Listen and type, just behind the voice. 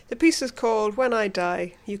The piece is called When I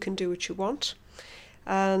Die, You Can Do What You Want,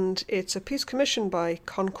 and it's a piece commissioned by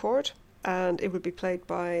Concord, and it will be played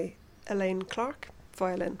by Elaine Clark,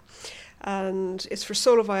 violin, and it's for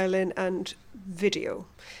solo violin and video.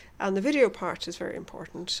 And the video part is very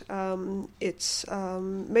important. It's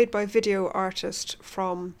made by a video artist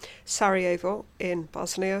from Sarajevo in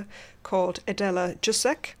Bosnia called Adela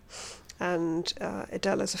Jusic. And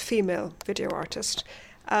Adela is a female video artist.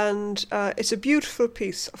 And it's a beautiful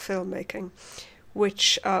piece of filmmaking,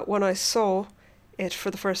 which when I saw it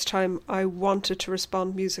for the first time, I wanted to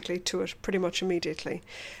respond musically to it pretty much immediately.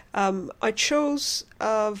 I chose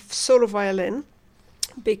solo violin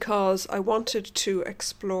because I wanted to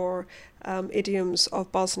explore idioms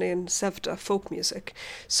of Bosnian Sevda folk music.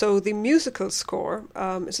 So the musical score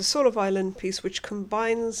is a solo violin piece which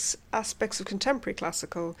combines aspects of contemporary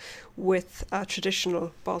classical with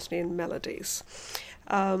traditional Bosnian melodies.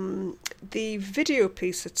 The video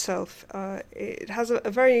piece itself, it has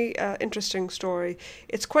a very interesting story.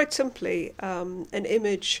 It's quite simply an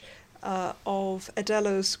image of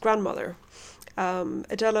Adela's grandmother.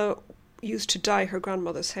 Adela used to dye her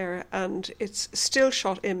grandmother's hair, and it's a still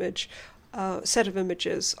shot image, set of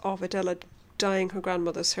images of Adela dyeing her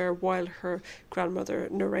grandmother's hair while her grandmother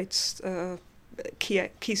narrates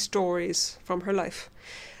key stories from her life.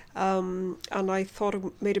 And I thought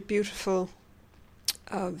it made a beautiful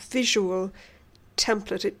visual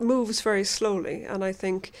template. It moves very slowly, and I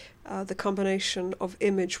think the combination of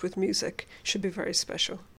image with music should be very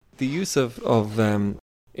special. The use of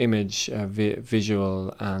image,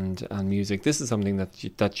 visual and music, this is something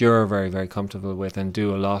that you're very, very comfortable with and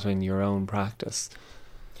do a lot in your own practice.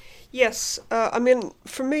 Yes, I mean,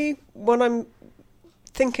 for me, when I'm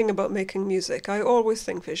thinking about making music, I always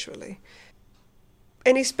think visually.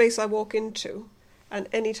 Any space I walk into, and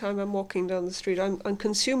any time I'm walking down the street, I'm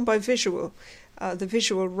consumed by visual, the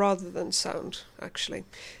visual rather than sound, actually.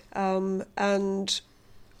 And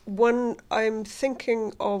when I'm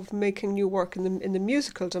thinking of making new work in the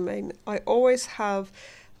musical domain, I always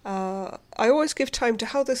give time to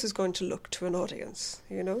how this is going to look to an audience.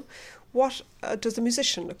 You know, what does the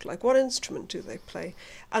musician look like? What instrument do they play?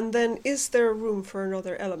 And then, is there room for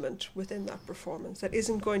another element within that performance that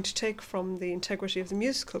isn't going to take from the integrity of the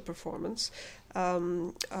musical performance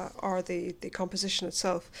or the composition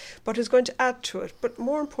itself, but is going to add to it? But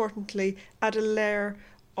more importantly, add a layer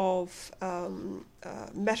of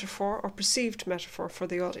metaphor or perceived metaphor for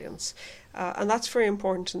the audience. And that's very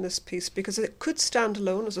important in this piece because it could stand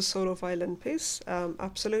alone as a solo violin piece,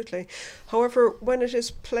 absolutely. However, when it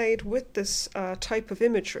is played with this type of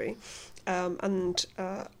imagery, and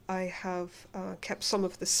I have kept some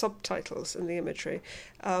of the subtitles in the imagery,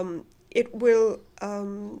 it will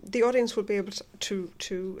the audience will be able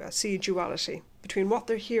to see a duality between what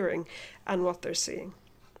they're hearing and what they're seeing.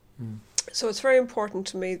 So it's very important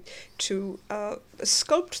to me to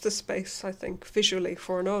sculpt the space, I think, visually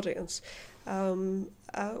for an audience,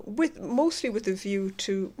 mostly with a view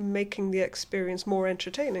to making the experience more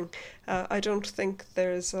entertaining. I don't think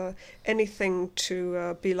there's anything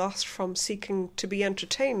to be lost from seeking to be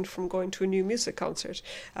entertained from going to a new music concert.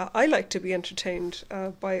 I like to be entertained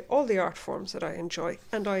by all the art forms that I enjoy,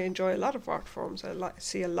 and I enjoy a lot of art forms. I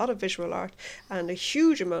see a lot of visual art and a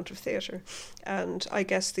huge amount of theatre, and I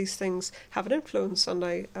guess these things have an influence, and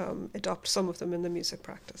I adopt some of them in the music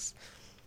practice.